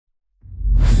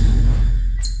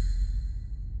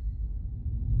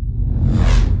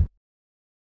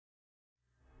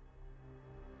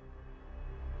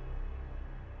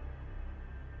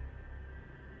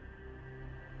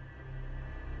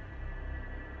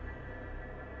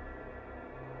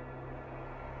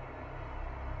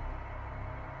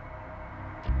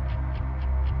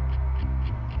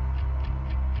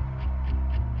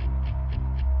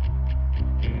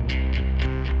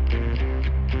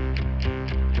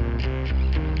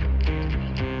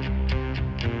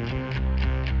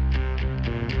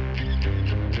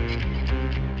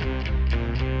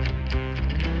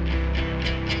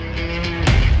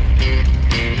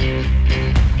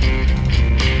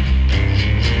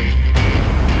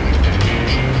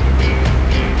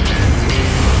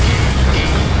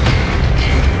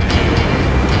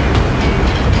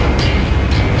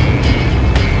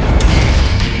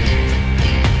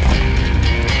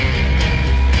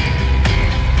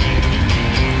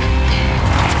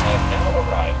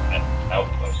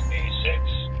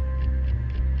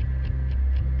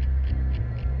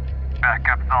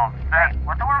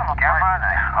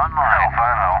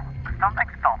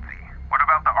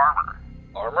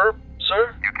Armor,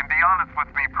 sir? You can be honest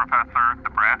with me, Professor. The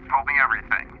brass told me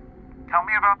everything. Tell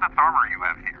me about this armor you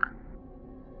have here.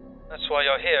 That's why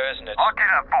you're here, isn't it? Look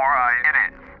it up, it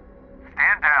is.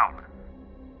 Stand down.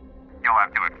 You'll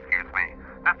have to excuse me.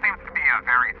 This seems to be a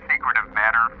very secretive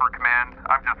matter for command.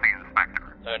 I'm just the inspector.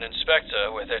 An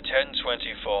inspector with a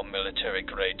 1024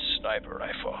 military-grade sniper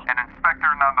rifle. An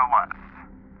inspector nonetheless.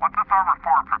 What's this armor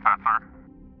for, Professor?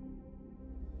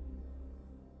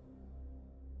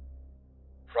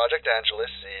 Project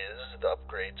Angelus is the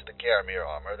upgrade to the Garmir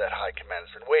armor that High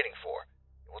Command's been waiting for.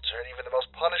 It will turn even the most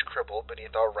punished cripple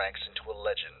beneath our ranks into a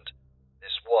legend.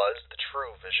 This was the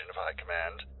true vision of High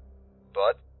Command.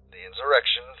 But the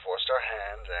insurrection forced our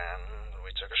hand, and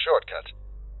we took a shortcut.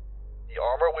 The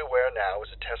armor we wear now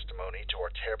is a testimony to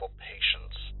our terrible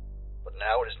patience, but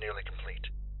now it is nearly complete.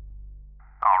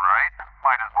 Alright,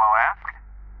 might as well ask.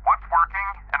 What's working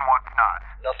and what's not?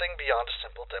 Nothing beyond a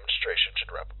simple demonstration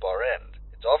should wrap up our end.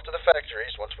 It's off to the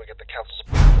factories once we get the Council's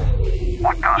approval.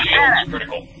 What the Shields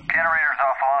critical. Generators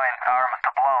offline, power must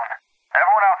have blown.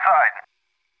 Everyone outside.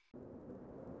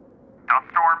 Dust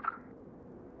storm?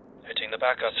 Hitting the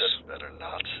backups. Better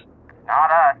not.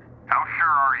 Not us. How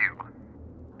sure are you?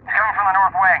 It's coming from the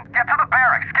north wing. Get to the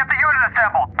barracks. Get the unit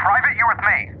assembled. Private, you with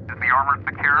me. Is the armor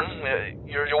secure?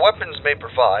 Your weapons may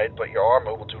provide, but your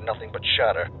armor will do nothing but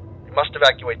shatter. You must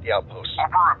evacuate the outpost.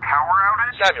 Over a power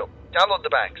outage? Samuel, download the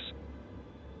banks.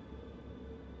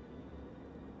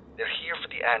 They're here for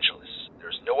the Angelus.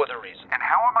 There's no other reason. And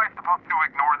how am I supposed to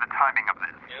ignore the timing of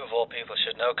this? You of all people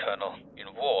should know, Colonel. In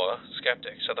war,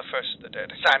 skeptics are the first of the dead.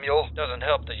 Samuel! Doesn't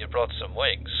help that you brought some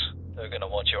wings. They're gonna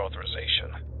want your authorization.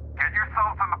 Get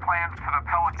yourselves and the plans to the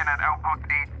Pelican at Outpost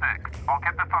 86. I'll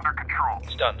get this under control.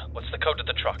 It's done. What's the code of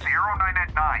the truck?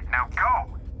 0989. Now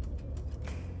go!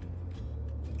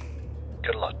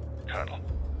 Good luck, Colonel.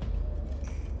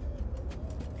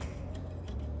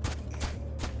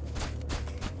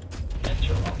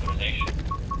 Enter authorization.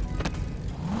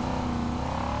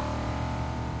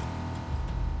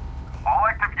 All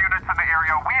active units in the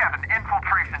area, we have an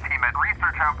infiltration team at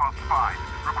Research Outpost 5,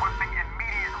 requesting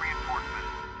immediate reinforcements.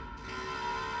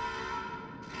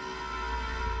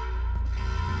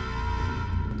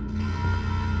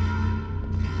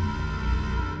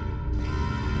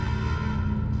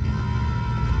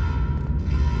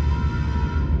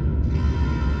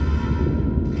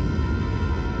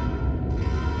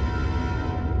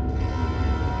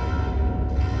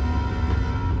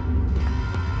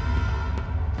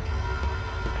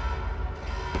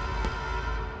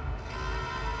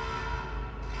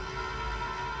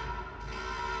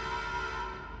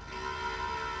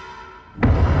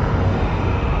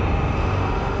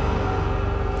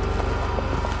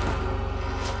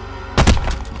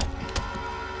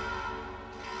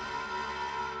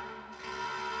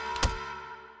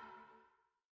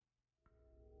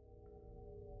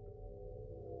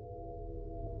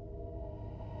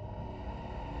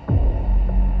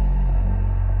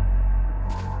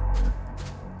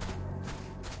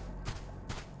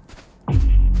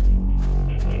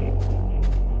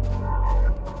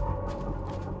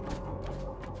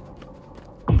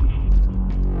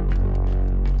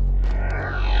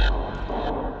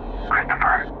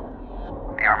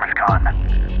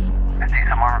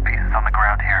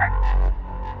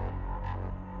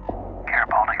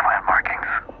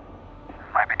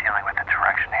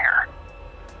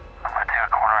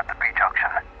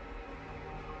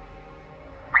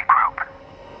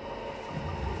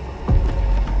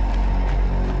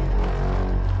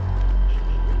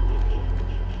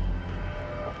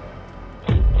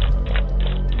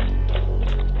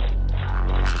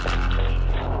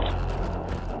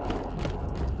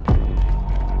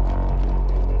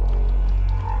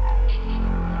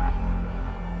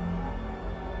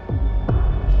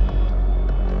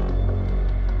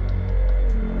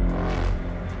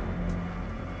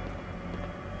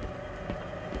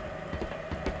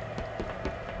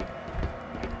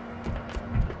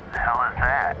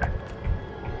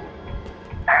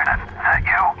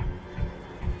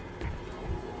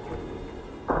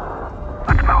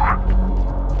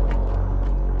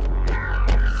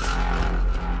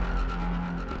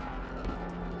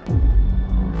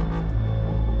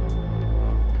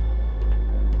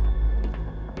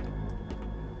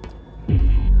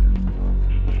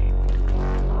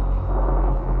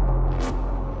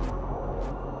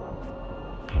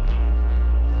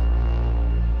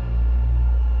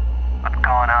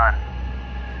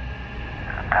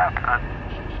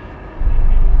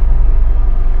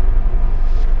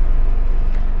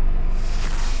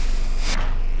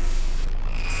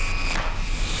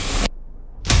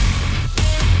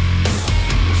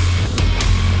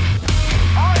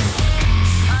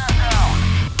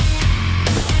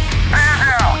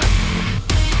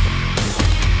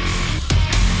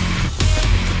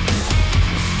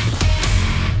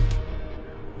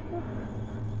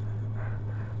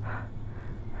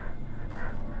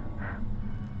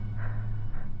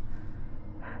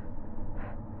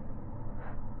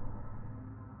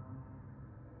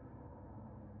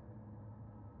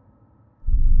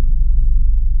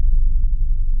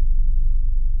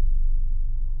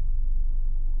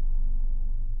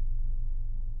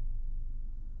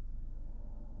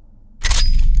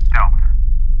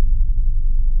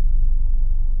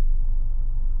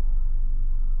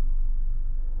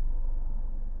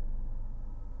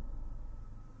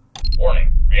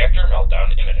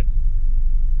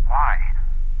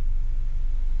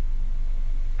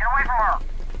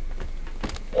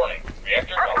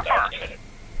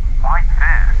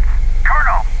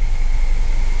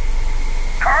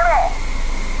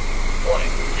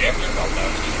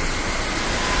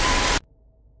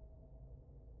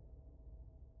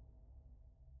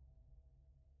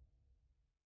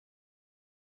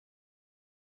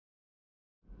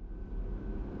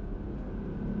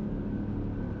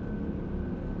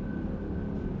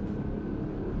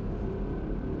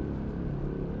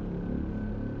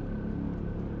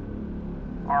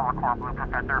 Armor Corps Blue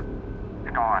Professor.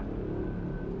 It's on.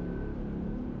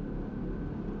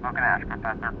 Smoke and Ash,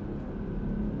 Professor.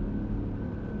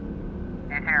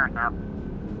 He's here, sir.